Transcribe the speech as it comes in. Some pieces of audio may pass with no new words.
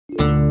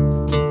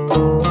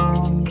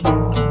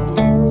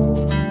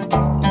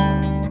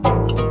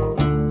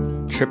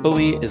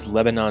Tripoli is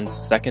Lebanon's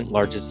second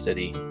largest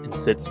city and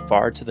sits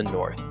far to the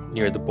north,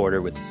 near the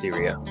border with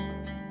Syria.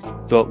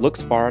 Though it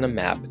looks far on a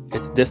map,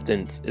 its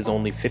distance is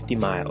only 50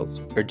 miles,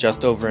 or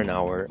just over an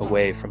hour,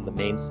 away from the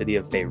main city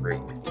of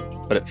Beirut,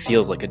 but it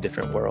feels like a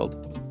different world.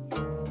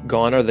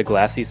 Gone are the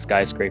glassy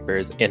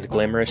skyscrapers and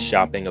glamorous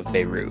shopping of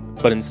Beirut,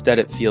 but instead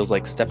it feels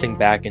like stepping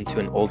back into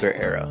an older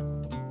era.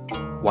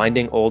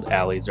 Winding old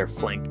alleys are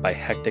flanked by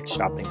hectic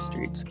shopping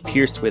streets,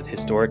 pierced with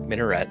historic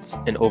minarets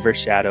and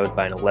overshadowed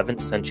by an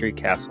 11th century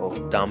castle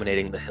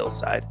dominating the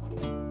hillside.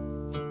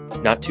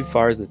 Not too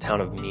far is the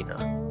town of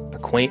Mina, a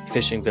quaint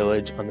fishing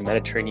village on the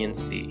Mediterranean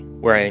Sea,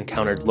 where I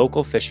encountered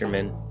local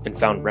fishermen and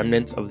found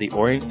remnants of the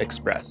Orient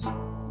Express,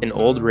 an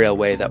old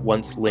railway that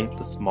once linked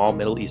the small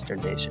Middle Eastern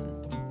nation.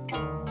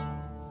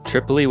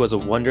 Tripoli was a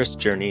wondrous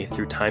journey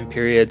through time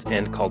periods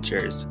and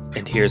cultures,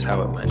 and here's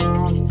how it went.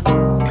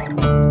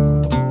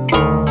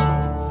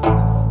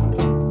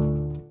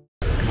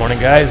 Good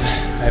morning, guys.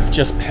 I've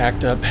just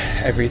packed up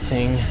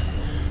everything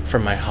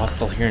from my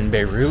hostel here in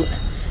Beirut,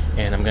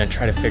 and I'm going to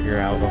try to figure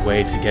out a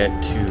way to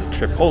get to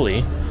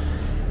Tripoli.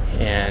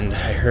 And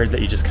I heard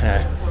that you just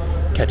kind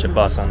of catch a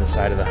bus on the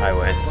side of the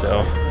highway, so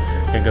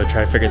I'm going to go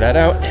try to figure that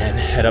out and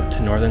head up to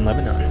northern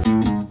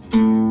Lebanon.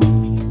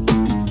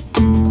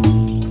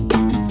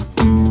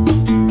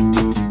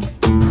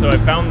 So I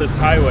found this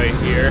highway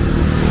here,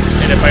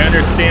 and if I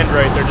understand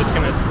right, they're just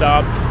going to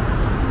stop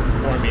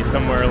for me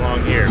somewhere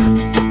along here.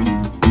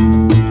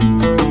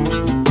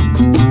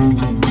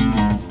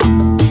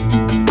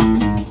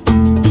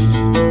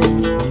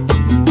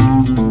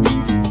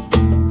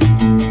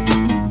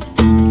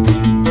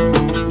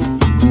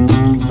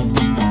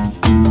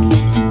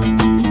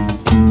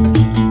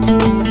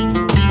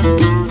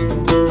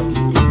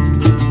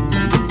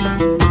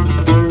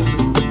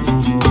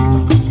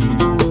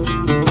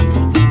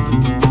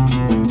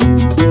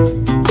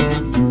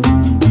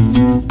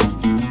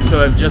 So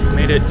I've just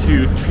made it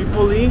to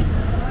Tripoli.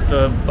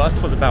 The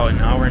bus was about an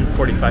hour and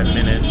 45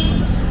 minutes,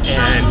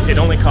 and it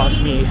only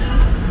cost me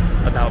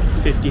about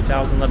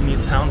 50,000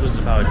 Lebanese pounds, which is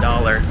about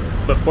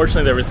 $1. But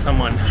fortunately there was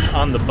someone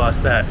on the bus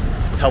that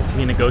helped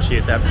me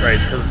negotiate that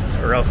price,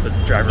 or else the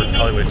driver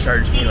probably would have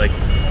charged me like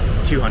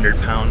 200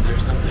 pounds or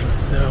something.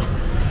 So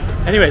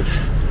anyways,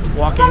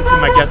 walking to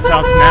my guest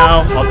house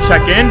now. I'll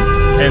check in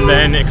and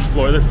then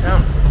explore this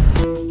town.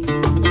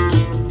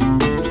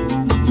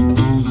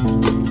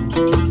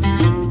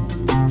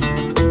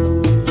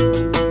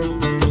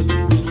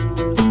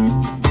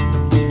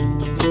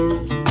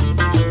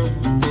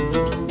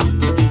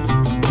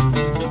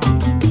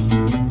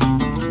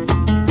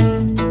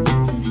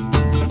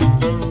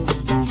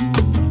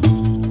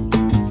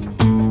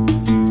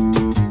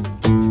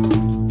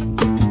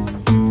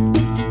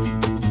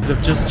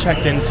 I've just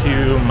checked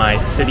into my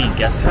city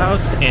guest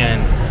house,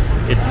 and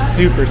it's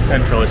super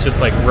central. It's just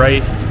like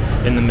right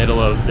in the middle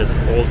of this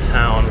old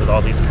town with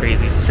all these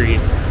crazy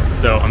streets.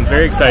 So I'm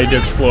very excited to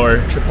explore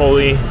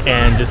Tripoli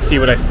and just see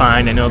what I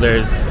find. I know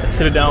there's a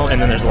citadel,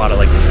 and then there's a lot of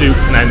like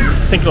souks, and I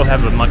think it'll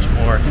have a much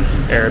more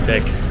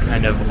Arabic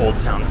kind of old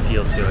town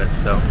feel to it.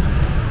 So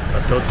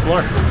let's go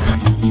explore.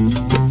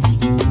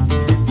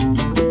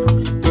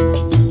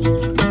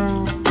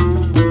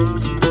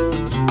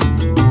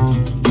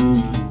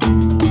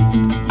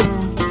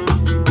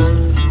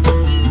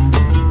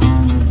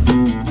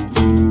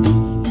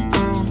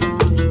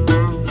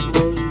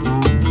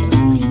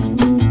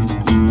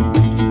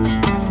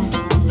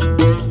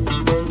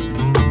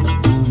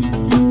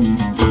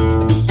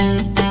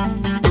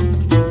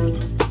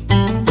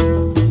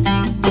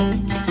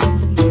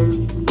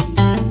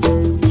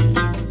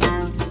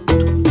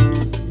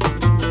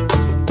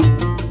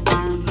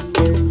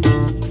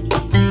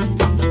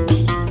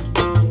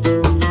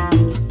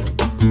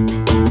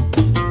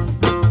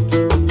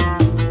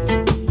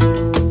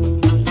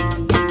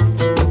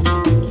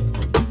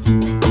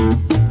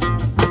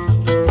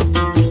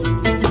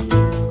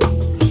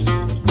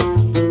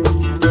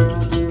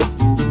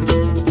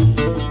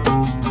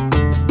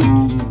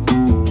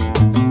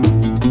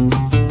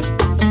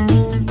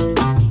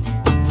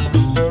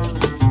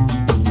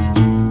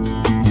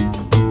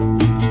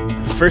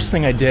 First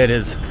thing I did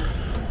is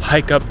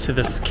hike up to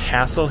this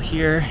castle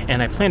here,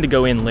 and I plan to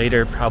go in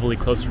later, probably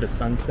closer to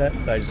sunset,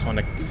 but I just want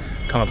to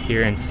come up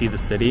here and see the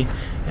city.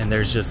 And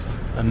there's just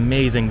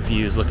amazing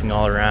views looking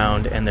all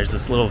around, and there's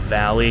this little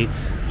valley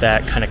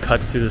that kind of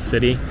cuts through the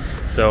city.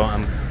 So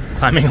I'm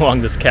climbing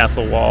along this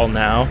castle wall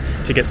now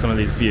to get some of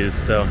these views,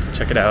 so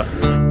check it out.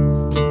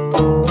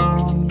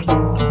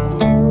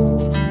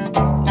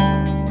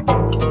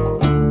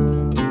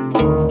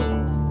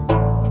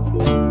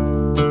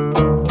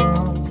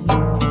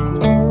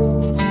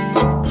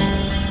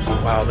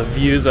 The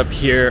views up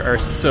here are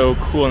so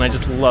cool, and I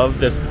just love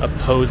this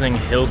opposing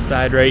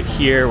hillside right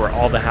here where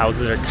all the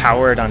houses are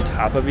towered on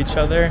top of each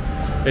other.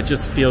 It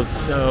just feels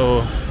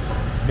so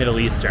Middle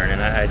Eastern,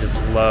 and I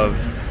just love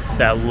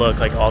that look,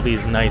 like all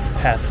these nice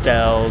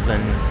pastels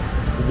and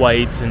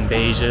whites and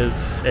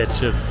beiges.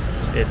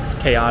 It's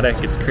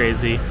chaotic, it's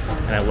crazy,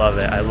 and I love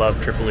it. I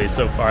love Tripoli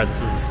so far.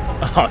 This is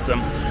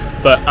awesome.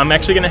 But I'm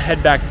actually gonna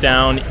head back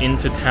down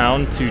into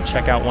town to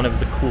check out one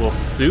of the cool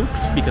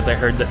souks because I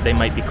heard that they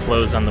might be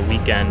closed on the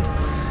weekend.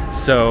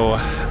 So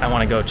I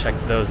wanna go check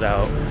those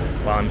out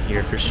while I'm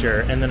here for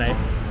sure. And then I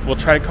will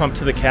try to come up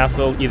to the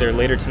castle either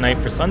later tonight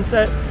for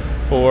sunset,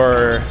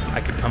 or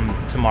I could come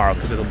tomorrow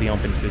because it'll be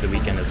open through the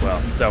weekend as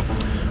well. So,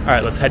 all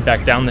right, let's head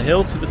back down the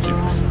hill to the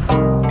souks.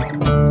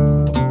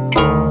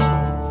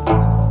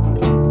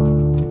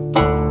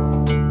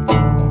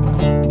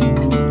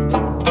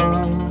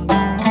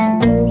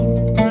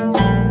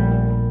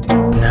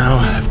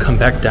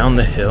 Back down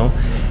the hill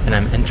and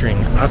I'm entering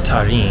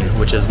Atarin,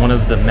 which is one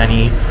of the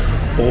many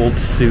old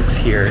souks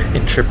here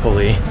in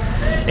Tripoli.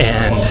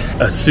 And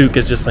a souk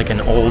is just like an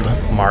old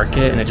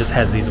market, and it just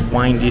has these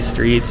windy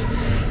streets,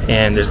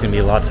 and there's gonna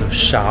be lots of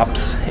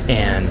shops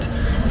and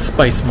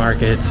spice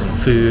markets and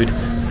food.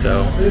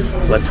 So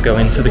let's go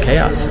into the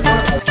chaos.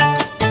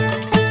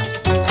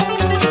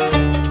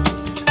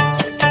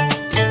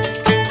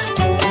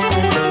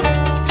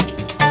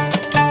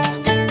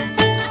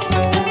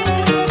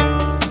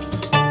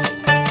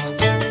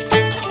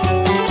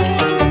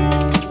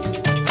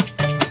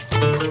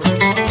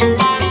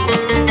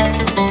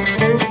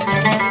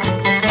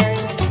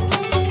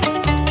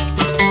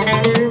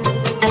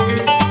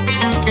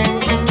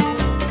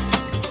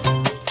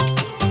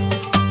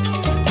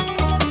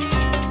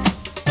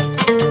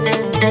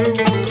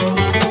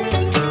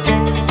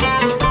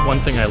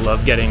 I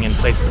love getting in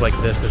places like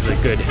this is a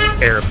good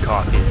Arab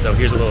coffee. So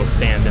here's a little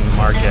stand in the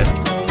market.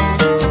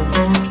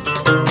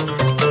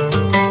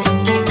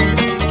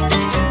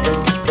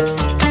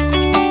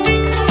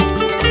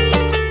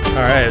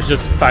 All right, it's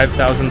just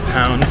 5,000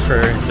 pounds for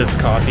this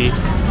coffee,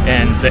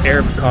 and the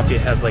Arab coffee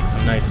has like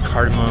some nice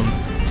cardamom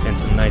and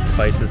some nice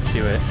spices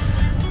to it.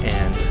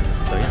 And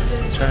so yeah,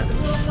 let's try it.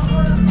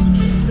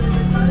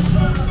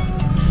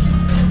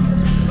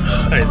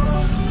 It's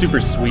super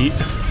sweet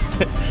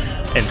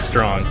and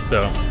strong,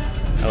 so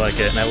I like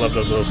it, and I love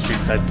those little street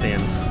side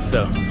stands.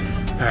 So,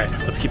 all right,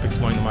 let's keep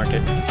exploring the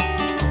market.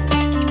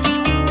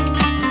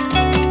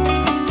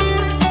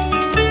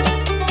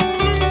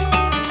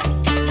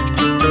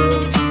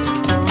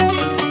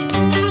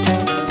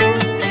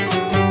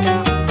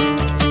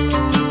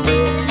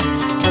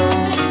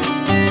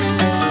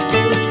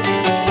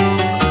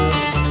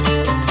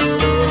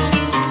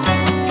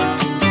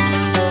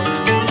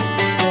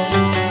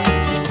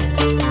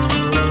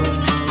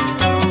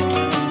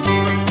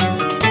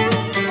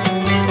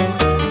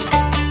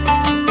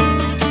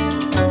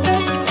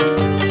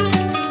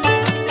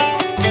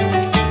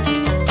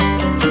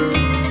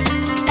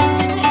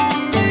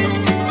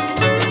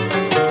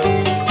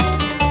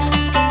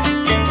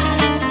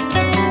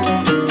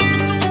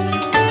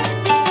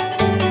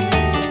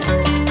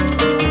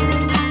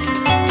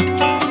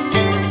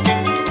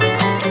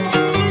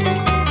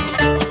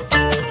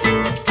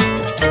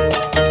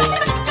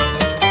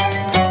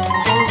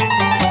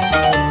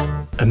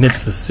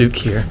 Amidst the souk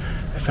here,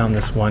 I found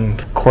this one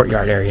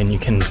courtyard area,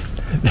 and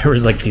there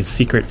was like these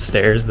secret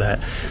stairs that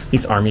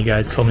these army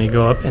guys told me to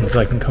go up, and so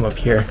I can come up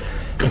here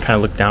and kind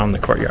of look down on the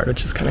courtyard,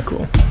 which is kind of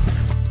cool.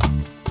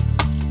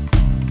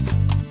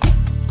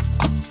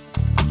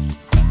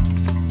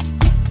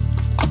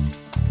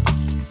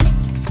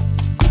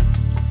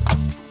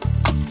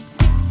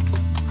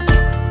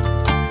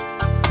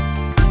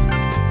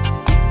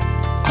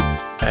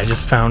 I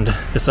just found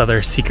this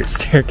other secret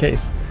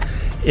staircase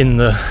in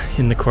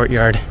the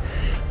courtyard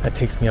that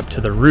takes me up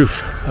to the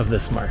roof of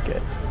this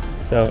market.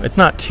 So it's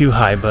not too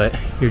high, but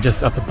you're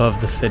just up above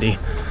the city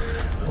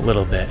a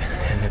little bit,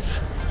 and it's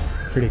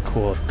pretty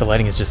cool. The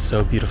lighting is just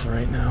so beautiful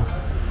right now,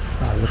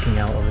 looking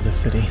out over the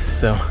city.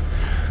 So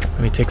let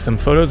me take some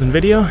photos and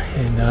video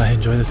and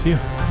enjoy this view.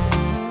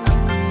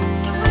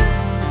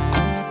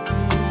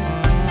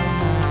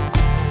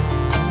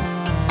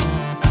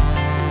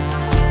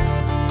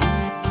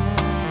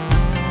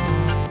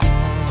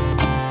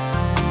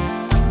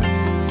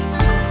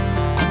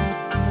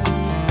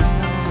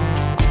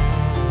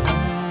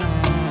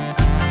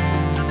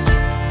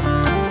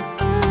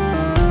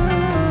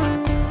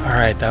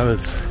 Alright, that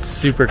was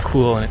super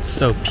cool, and it's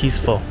so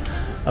peaceful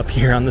up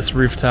here on this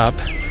rooftop.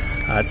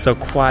 It's so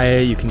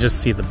quiet, you can just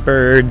see the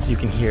birds, you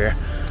can hear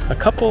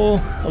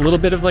a little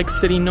bit of like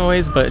city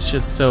noise, but it's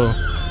just so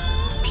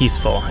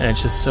peaceful, and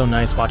it's just so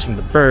nice watching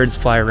the birds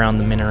fly around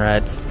the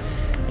minarets.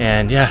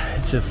 And yeah,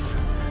 it's just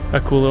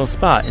a cool little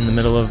spot in the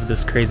middle of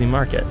this crazy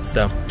market.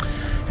 So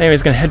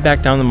anyways, gonna head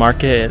back down the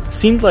market. It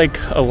seemed like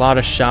a lot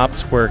of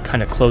shops were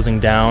kind of closing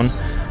down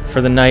for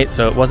the night,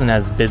 so it wasn't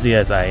as busy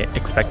as I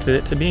expected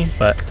it to be,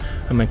 but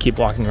I'm gonna keep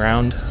walking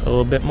around a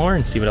little bit more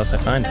and see what else I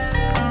find.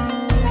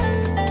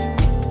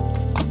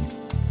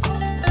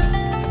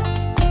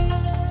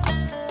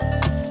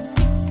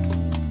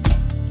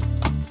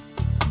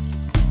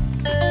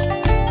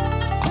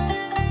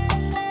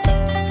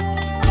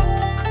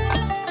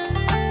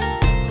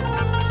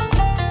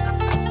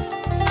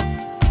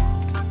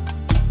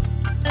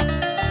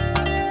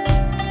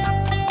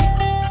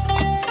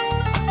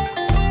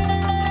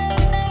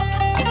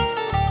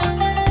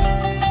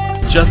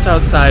 just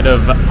outside of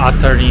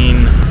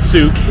Atarin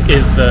Souk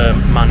is the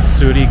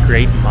Mansouri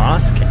Great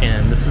Mosque,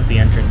 and this is the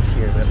entrance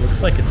here, but it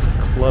looks like it's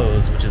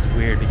closed, which is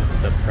weird because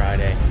it's a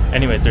Friday.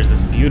 Anyways, there's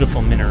this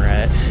beautiful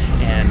minaret,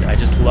 and I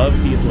just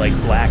love these like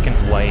black and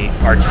white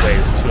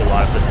archways to a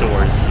lot of the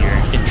doors here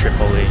in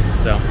Tripoli.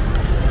 So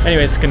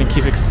anyways, gonna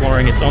keep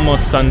exploring. It's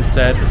almost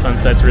sunset. The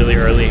sunset's really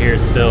early here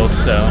still,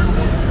 so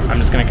I'm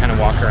just gonna kind of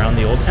walk around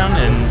the old town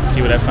and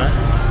see what I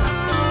find.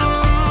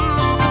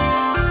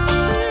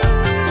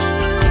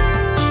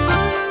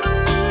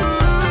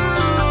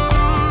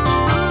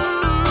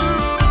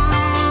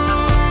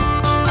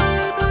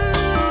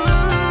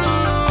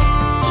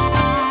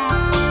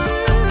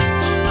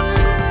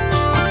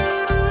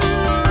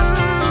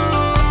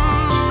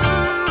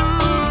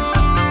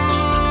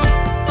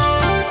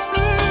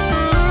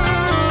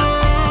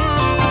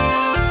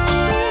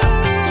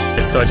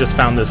 So I just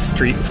found this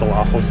street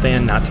falafel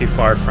stand not too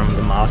far from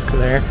the mosque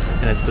there,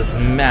 and it's this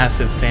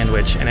massive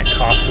sandwich, and it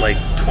costs like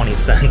 20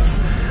 cents.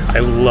 I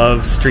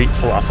love street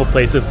falafel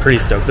places. Pretty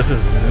stoked. This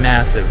is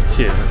massive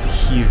too. It's a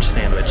huge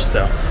sandwich,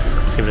 so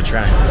let's give it a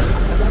try.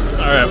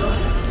 All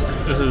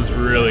right, this is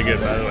really good,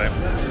 by the way.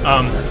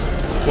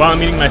 While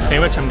I'm eating my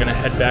sandwich, I'm gonna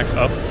head back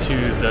up to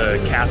the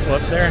castle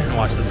up there and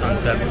watch the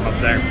sunset from up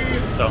there.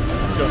 So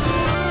let's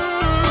go.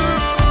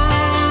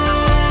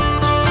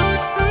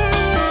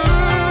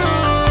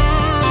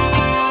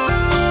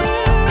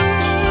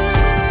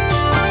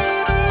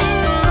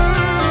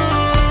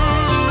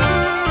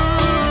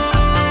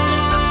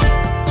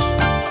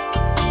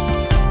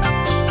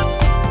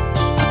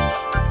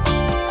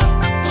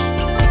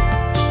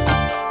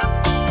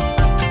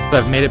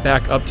 I've made it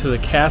back up to the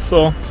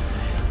castle,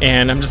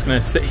 and I'm just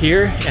gonna sit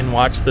here and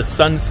watch the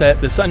sunset.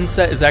 The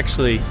sunset is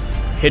actually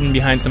hidden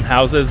behind some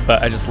houses,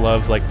 but I just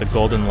love like the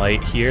golden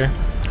light here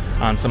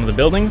on some of the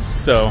buildings.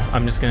 So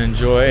I'm just gonna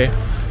enjoy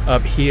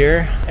up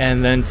here,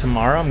 and then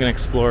tomorrow I'm gonna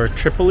explore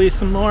Tripoli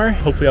some more.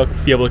 Hopefully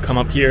I'll be able to come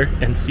up here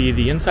and see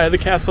the inside of the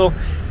castle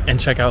and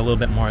check out a little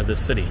bit more of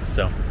this city.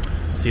 So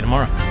I'll see you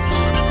tomorrow.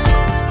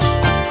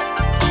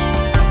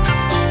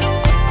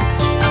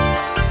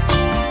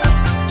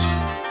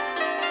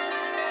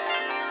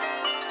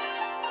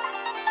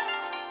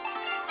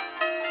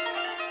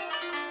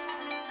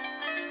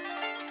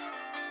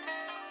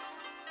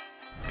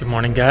 Good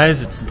morning,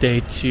 guys. It's day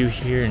 2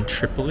 here in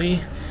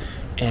Tripoli,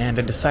 and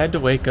I decided to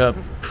wake up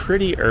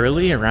pretty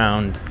early,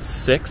 around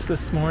 6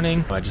 this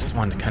morning. I just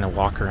wanted to kind of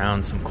walk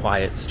around some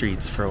quiet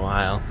streets for a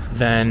while.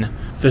 Then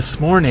this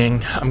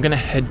morning, I'm gonna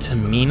head to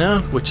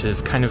Mina, which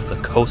is kind of the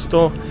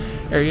coastal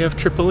area of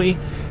Tripoli,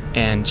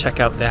 and check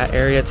out that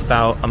area. It's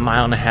about 1.5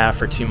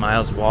 miles or 2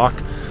 miles walk.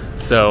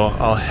 So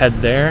I'll head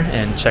there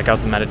and check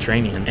out the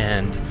Mediterranean,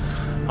 and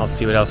I'll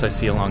see what else I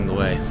see along the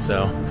way.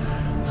 So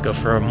let's go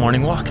for a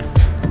morning walk.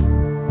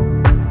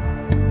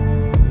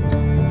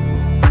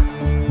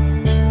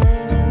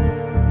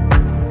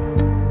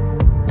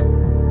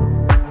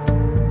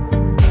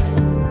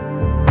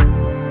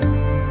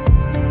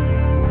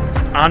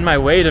 On my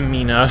way to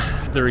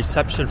Mina, the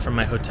reception from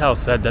my hotel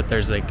said that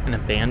there's like an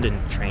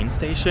abandoned train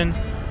station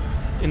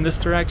in this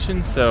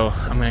direction, so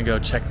I'm gonna go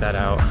check that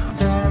out.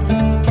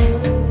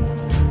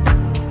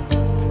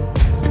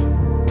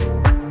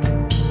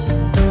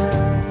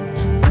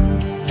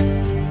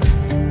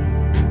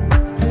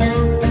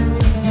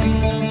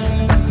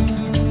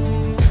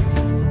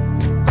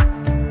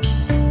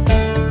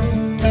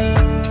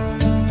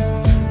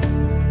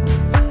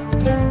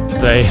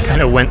 I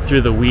kind of went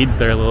through the weeds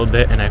there a little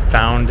bit, and I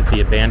found the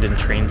abandoned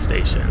train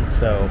station.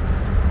 So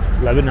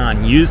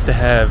Lebanon used to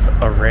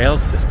have a rail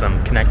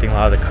system connecting a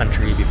lot of the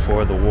country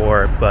before the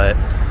war, but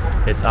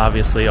it's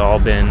obviously all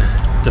been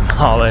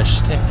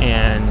demolished,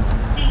 and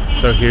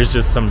so here's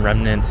just some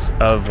remnants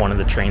of one of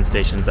the train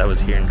stations that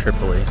was here in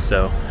Tripoli.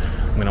 So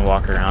I'm gonna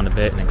walk around a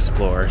bit and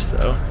explore.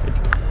 So it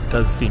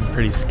does seem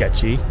pretty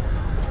sketchy,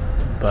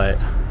 but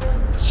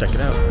let's check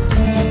it out.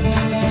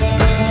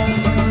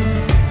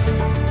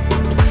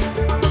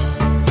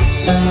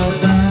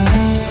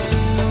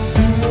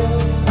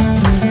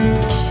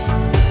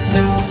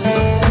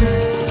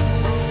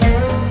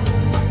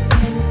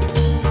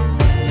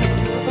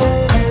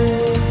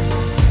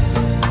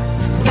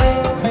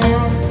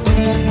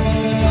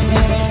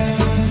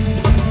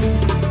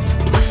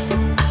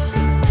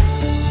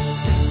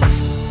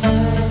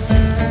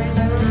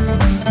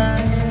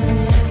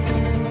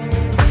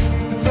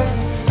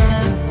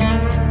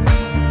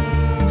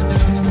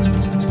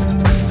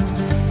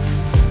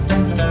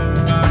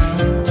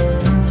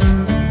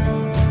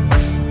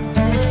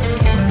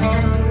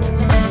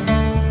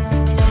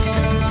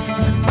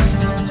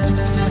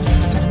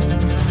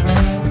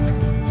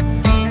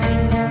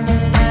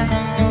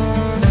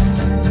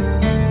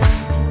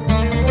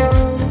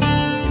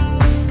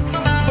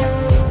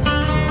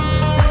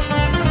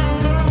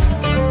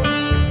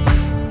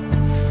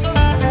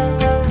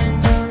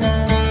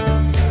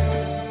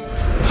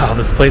 Wow,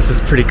 this place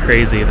is pretty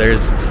crazy.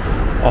 There's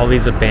all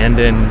these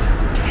abandoned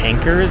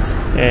tankers,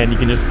 and you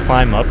can just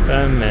climb up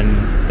them,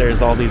 and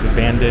there's all these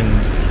abandoned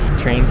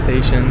train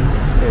stations.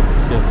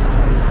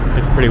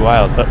 It's pretty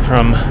wild. But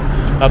from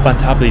Up on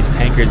top of these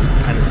tankers, you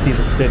can kind of see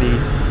the city.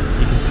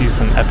 You can see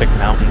some epic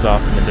mountains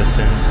off in the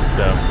distance,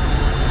 so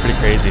it's pretty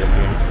crazy up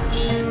here.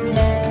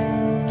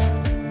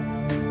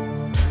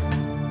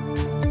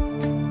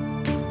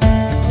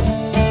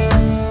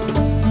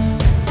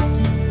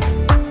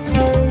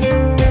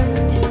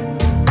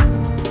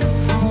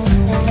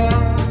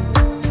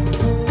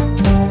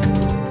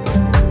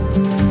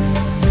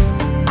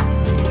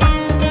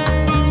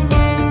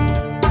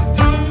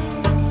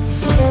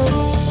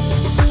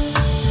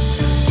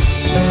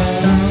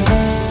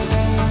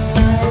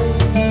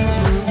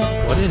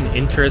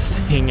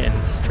 Interesting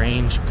and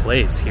strange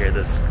place here,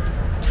 this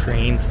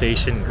train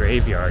station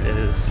graveyard. It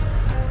is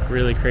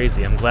really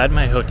crazy. I'm glad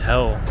my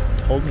hotel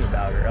told me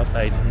about it, or else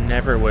I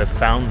never would have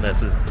found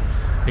this.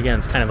 Again,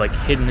 it's kind of like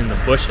hidden in the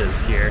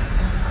bushes here,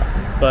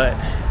 but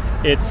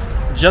it's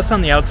just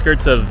on the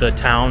outskirts of the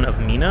town of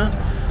Mina.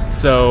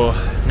 So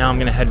now I'm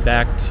gonna head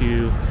back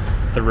to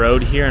the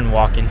road here and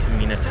walk into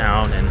Mina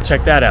town and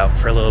check that out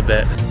for a little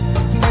bit.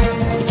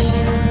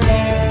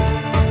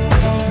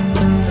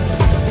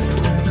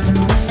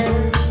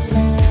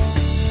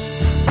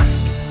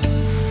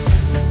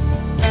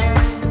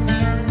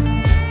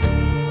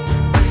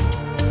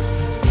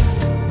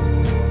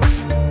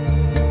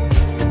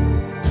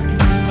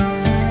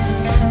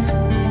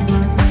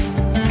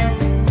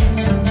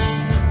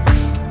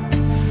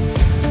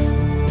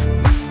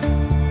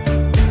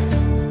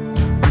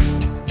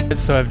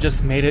 So I've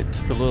just made it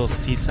to the little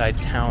seaside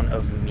town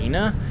of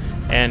Mina,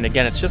 and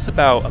again, it's just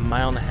about 1.5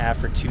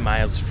 miles or 2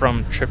 miles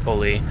from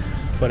Tripoli,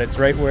 but it's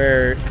right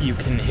where you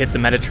can hit the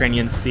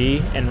Mediterranean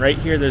Sea. And right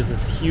here there's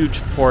this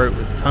huge port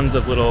with tons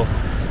of little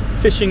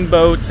fishing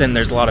boats, and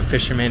there's a lot of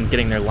fishermen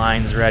getting their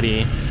lines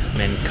ready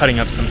and cutting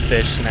up some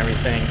fish and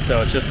everything.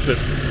 So it's just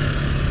this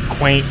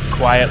quaint,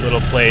 quiet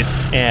little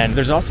place. And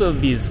there's also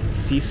these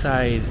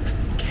seaside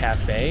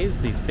cafes,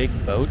 these big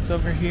boats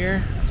over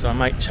here, so I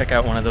might check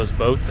out one of those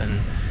boats and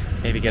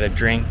maybe get a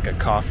drink, a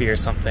coffee or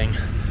something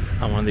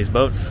on one of these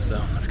boats.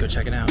 So let's go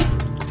check it out.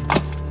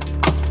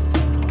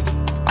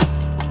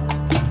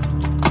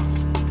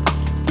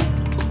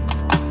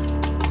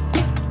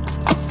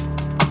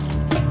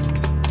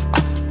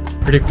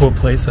 Pretty cool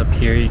place up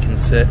here. You can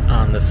sit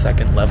on the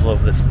second level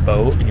of this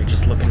boat and you're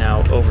just looking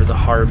out over the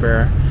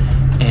harbor,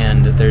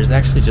 and there's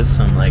actually just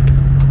some like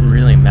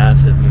really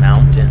massive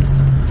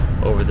mountains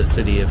over the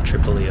city of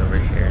Tripoli over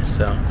here.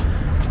 So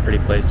it's a pretty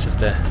place just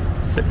to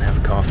sit and have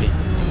a coffee.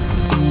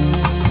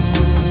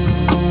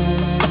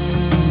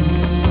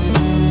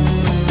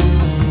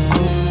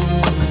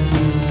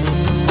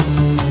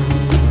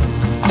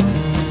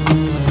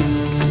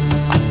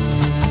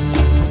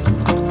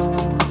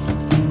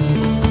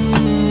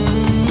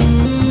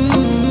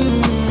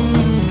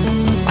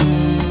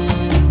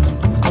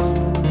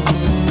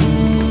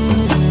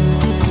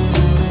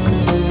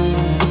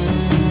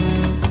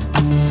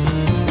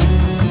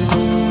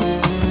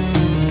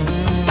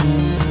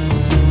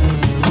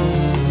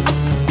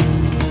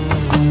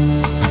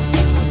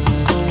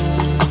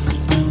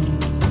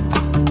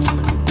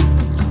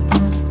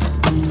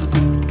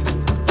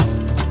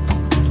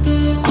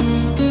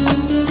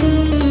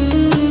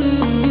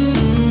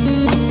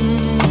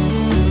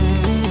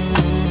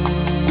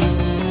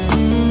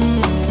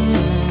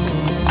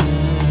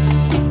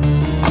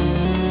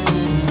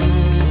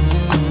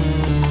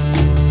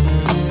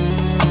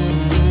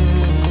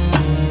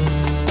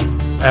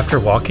 After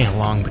walking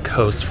along the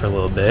coast for a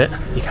little bit,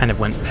 you kind of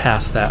went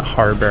past that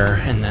harbor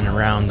and then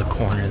around the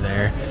corner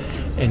there,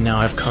 and now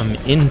I've come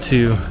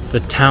into the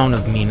town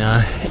of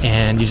Mina,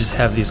 and you just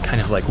have these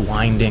kind of like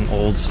winding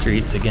old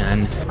streets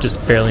again,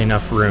 just barely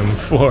enough room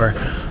for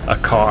a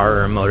car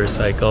or a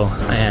motorcycle,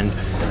 and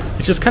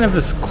it's just kind of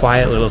this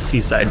quiet little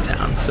seaside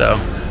town. So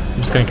I'm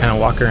just going to kind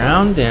of walk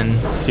around and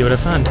see what I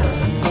find.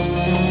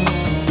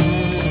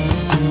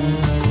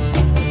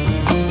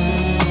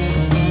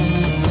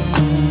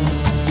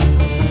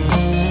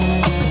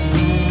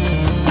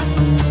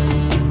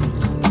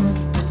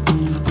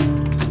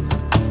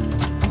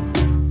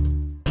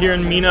 Here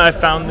in Mina, I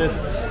found this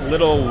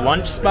little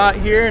lunch spot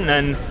here, and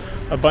then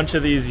a bunch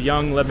of these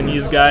young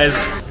Lebanese guys,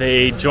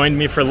 they joined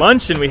me for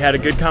lunch and we had a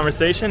good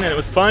conversation and it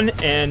was fun.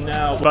 And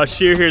now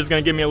Bashir here is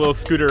going to give me a little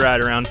scooter ride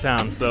around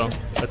town, so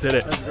let's hit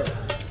it. Let's go.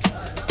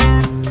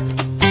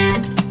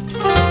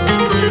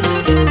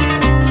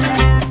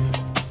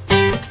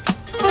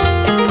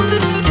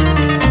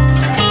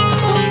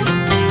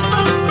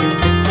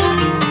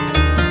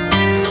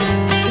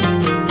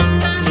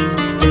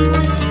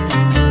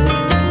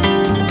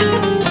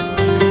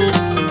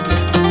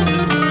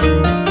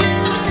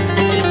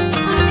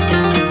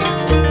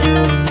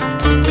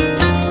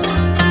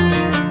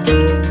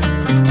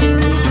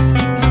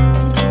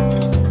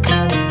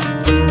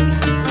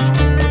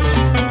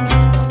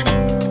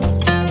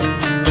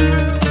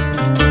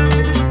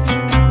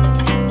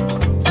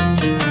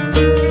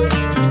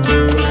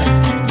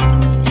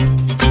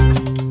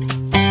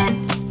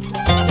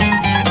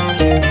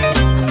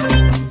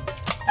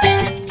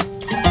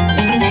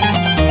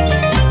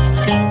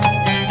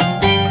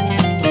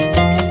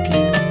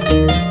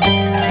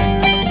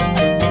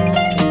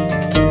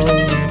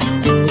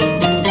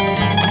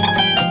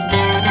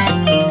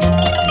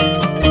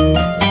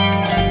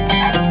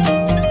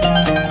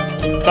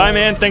 Bye,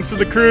 man. Thanks for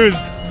the cruise.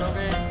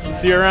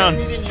 See you around.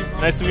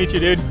 Nice to meet you,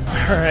 dude.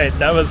 All right,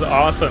 that was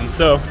awesome.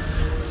 So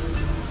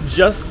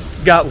just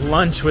got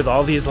lunch with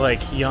all these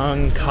like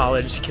young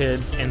college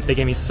kids, and they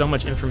gave me so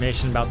much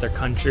information about their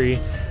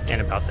country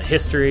and about the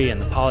history and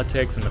the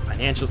politics and the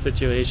financial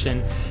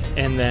situation.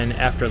 And then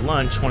after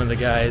lunch, one of the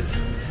guys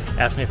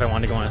asked me if I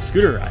wanted to go on a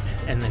scooter ride,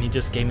 and then he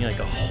just gave me like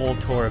a whole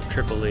tour of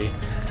Tripoli,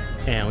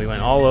 and we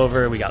went all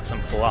over. We got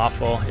some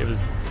falafel. It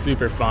was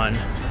super fun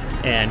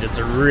and just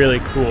a really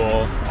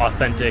cool,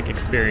 authentic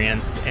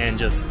experience, and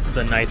just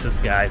the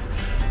nicest guys.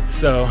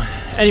 So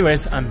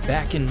anyways, I'm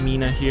back in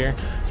Mina here,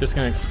 just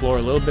gonna explore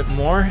a little bit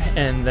more,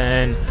 and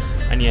then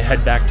I need to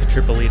head back to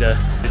Tripoli to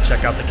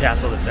check out the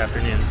castle this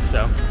afternoon.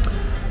 So,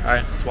 all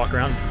right, let's walk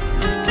around.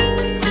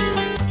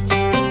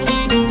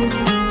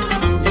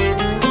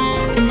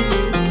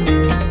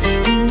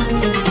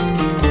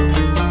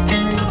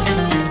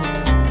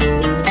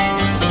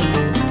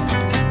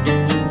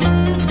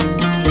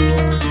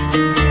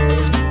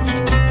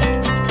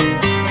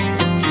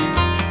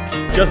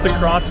 Just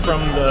across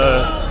from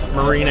the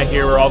marina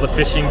here where all the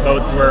fishing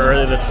boats were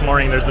early this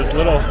morning, there's this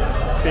little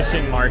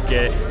fishing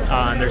market,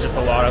 and there's just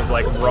a lot of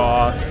like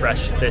raw,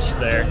 fresh fish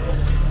there.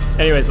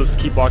 Anyways, let's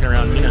keep walking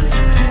around Mina.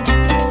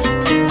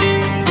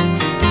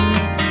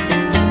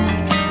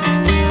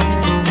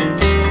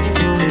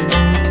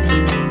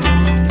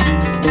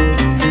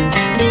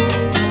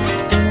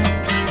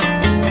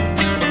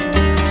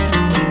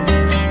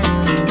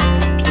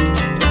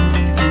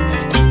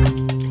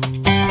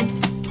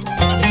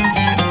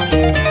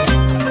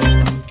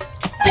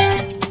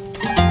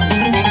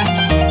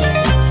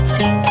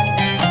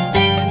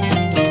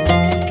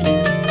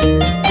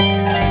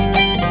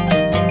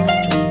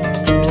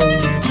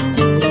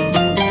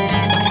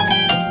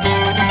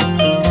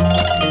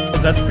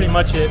 That's pretty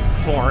much it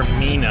for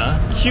Mina.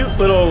 Cute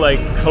little like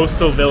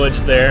coastal village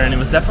there, and it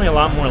was definitely a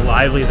lot more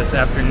lively this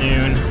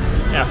afternoon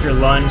after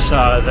lunch.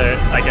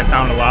 I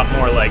found a lot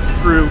more like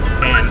fruit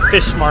and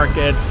fish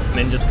markets, and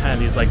then just kind of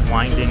these like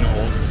winding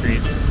old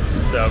streets.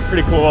 So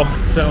pretty cool.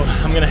 So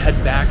I'm gonna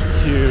head back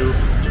to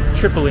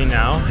Tripoli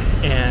now,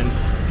 and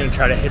gonna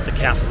try to hit the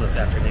castle this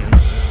afternoon.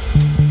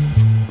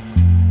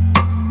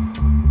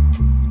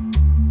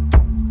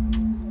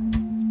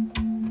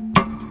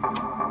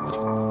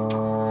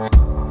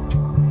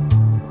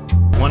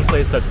 One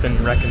place that's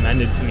been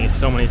recommended to me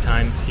so many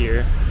times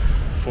here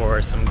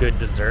for some good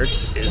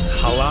desserts is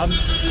Halab,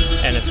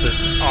 and it's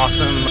this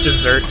awesome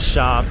dessert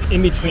shop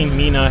in between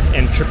Mina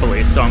and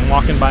Tripoli. So I'm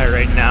walking by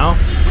right now,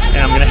 and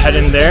I'm gonna head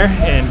in there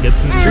and get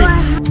some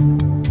treats.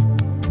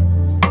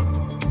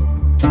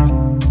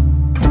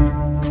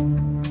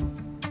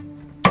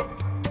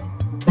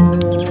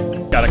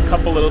 Got a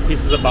couple little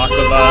pieces of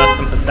baklava,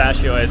 some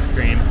pistachio ice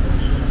cream.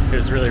 It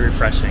was really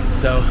refreshing.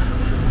 So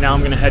now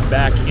I'm gonna head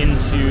back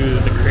into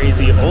the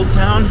crazy old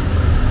town,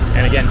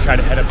 and again try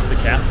to head up to the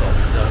castle.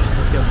 So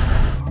let's go.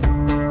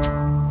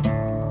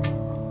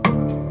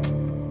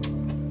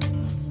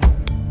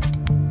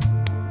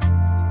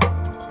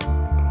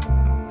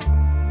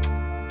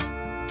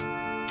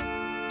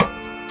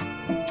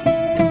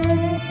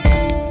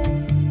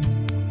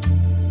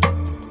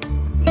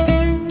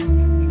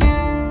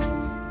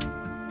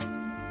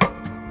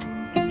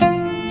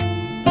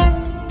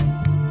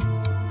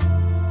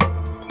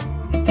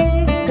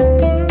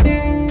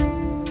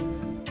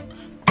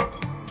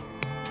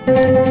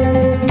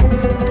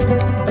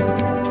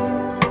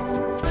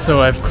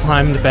 So I've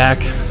climbed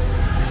back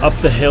up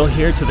the hill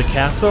here to the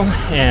castle,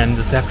 and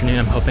this afternoon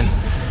I'm hoping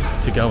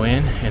to go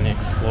in and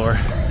explore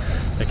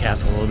the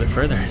castle a little bit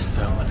further.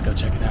 So let's go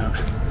check it out.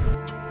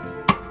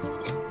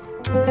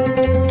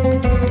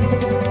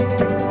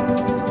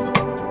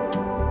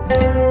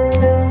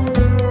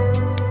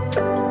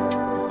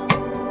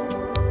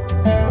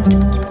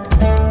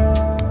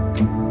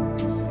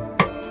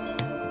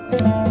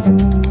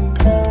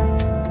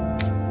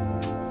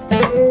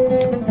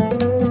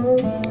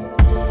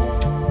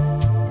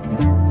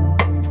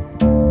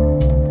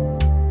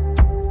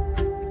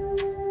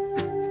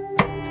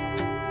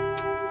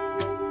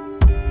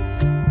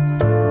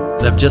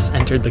 I've just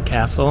entered the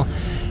castle,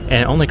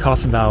 and it only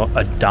costs about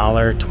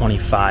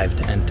 $1.25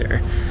 to enter,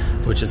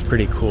 which is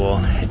pretty cool.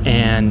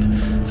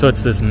 And so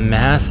it's this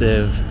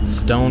massive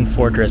stone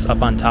fortress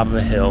up on top of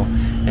a hill,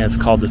 and it's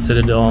called the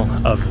Citadel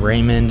of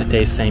Raymond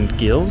de Saint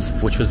Gilles,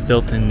 which was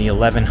built in the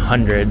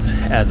 1100s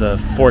as a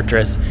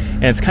fortress,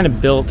 and it's kind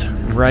of built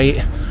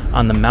right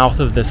on the mouth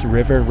of this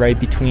river, right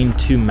between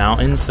two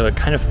mountains, so it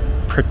kind of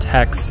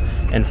protects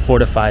and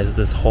fortifies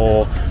this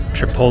whole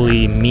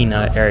Tripoli,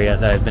 Mina area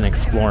that I've been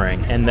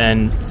exploring. And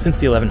then since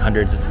the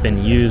 1100s, it's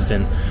been used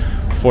and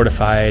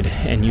fortified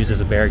and used as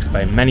a barracks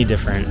by many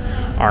different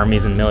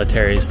armies and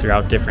militaries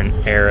throughout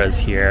different eras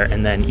here.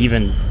 And then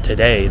even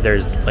today,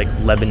 there's like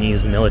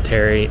Lebanese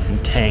military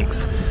and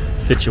tanks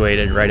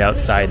situated right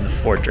outside the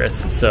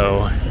fortress.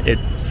 So it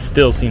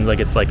still seems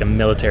like it's like a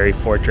military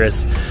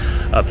fortress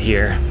up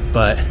here.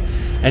 But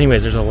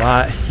anyways, there's a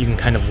lot you can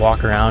kind of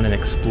walk around and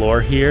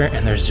explore here,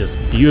 and there's just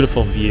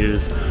beautiful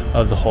views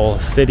of the whole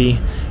city.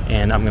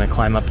 And I'm gonna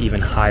climb up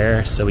even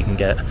higher so we can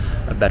get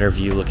a better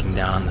view looking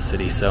down on the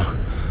city. So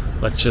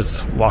let's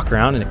just walk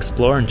around and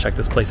explore and check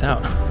this place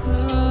out.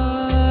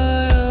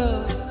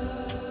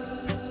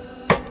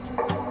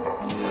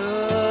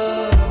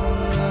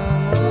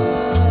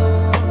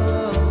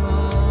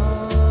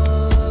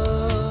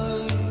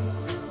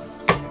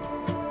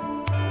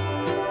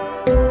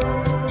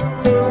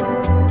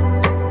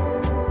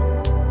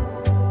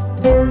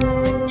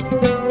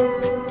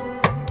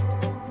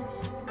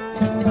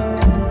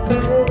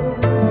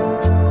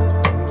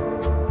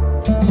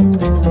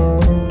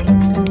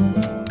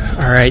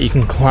 Alright, you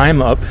can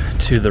climb up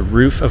to the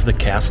roof of the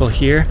castle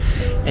here,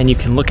 and you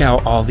can look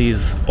out all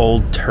these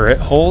old turret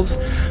holes,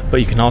 but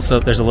you can also,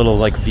 there's a little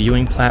like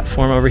viewing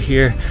platform over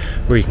here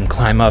where you can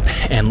climb up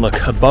and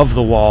look above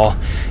the wall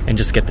and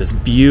just get this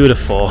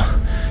beautiful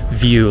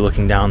view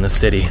looking down the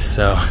city.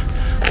 So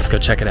let's go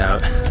check it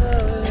out.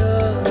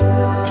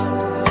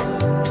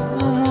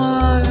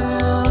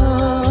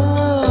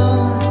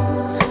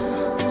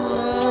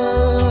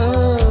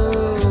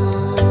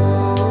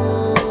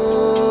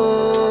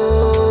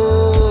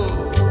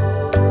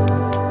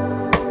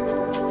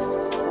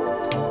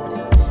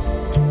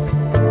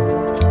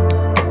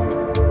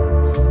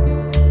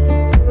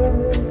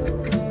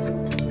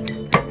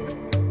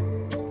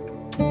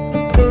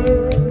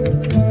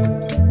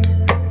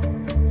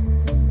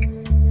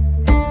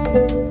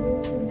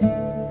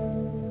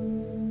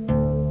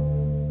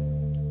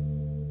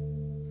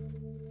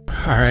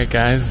 Alright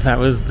guys, that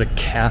was the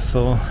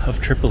Castle of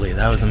Tripoli.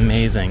 That was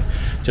amazing.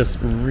 Just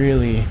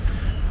really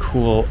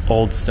cool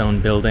old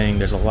stone building.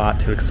 There's a lot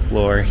to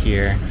explore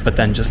here, but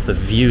then just the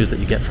views that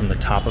you get from the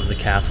top of the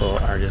castle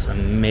are just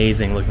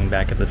amazing. Looking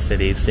back at the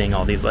city, seeing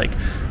all these like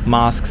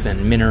mosques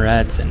and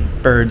minarets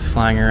and birds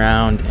flying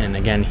around, and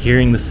again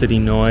hearing the city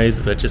noise,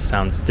 but it just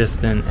sounds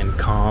distant and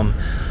calm.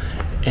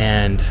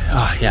 And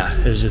oh yeah,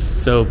 it was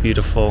just so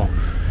beautiful.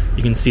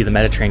 You can see the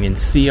Mediterranean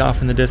Sea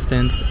off in the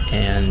distance,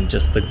 and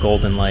just the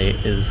golden light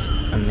is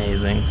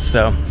amazing.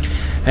 So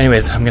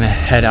anyways, I'm gonna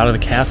head out of the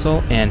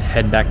castle and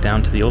head back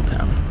down to the old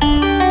town.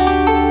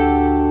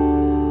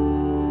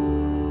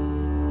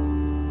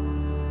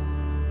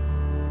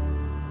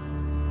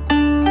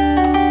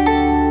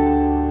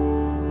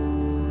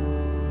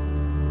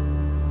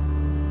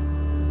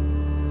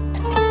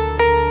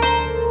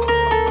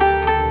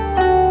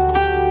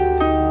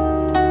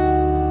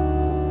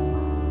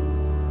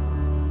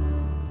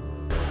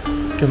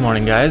 Good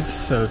morning guys.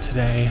 So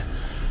today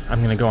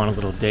I'm gonna go on a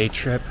little day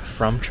trip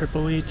from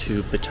Tripoli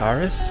to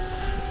Beirut,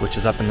 which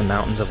is up in the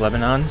mountains of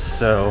Lebanon.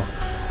 So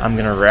I'm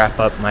gonna wrap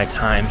up my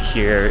time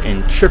here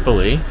in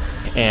Tripoli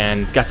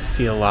and got to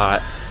see a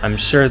lot. I'm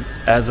sure,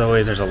 as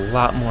always, there's a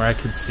lot more I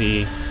could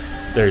see.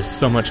 There's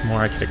so much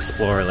more I could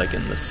explore, like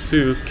in the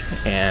souk,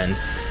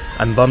 and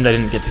I'm bummed I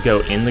didn't get to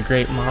go in the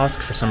Great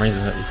Mosque. For some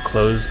reason it was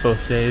closed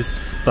both days.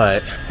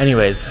 But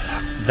anyways,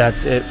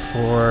 that's it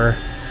for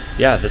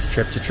this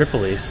trip to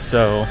Tripoli.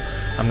 So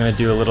I'm gonna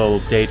do a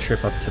little day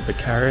trip up to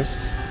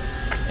Beirut,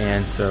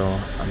 and so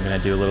I'm gonna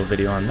do a little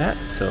video on that.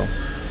 So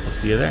we'll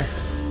see you there.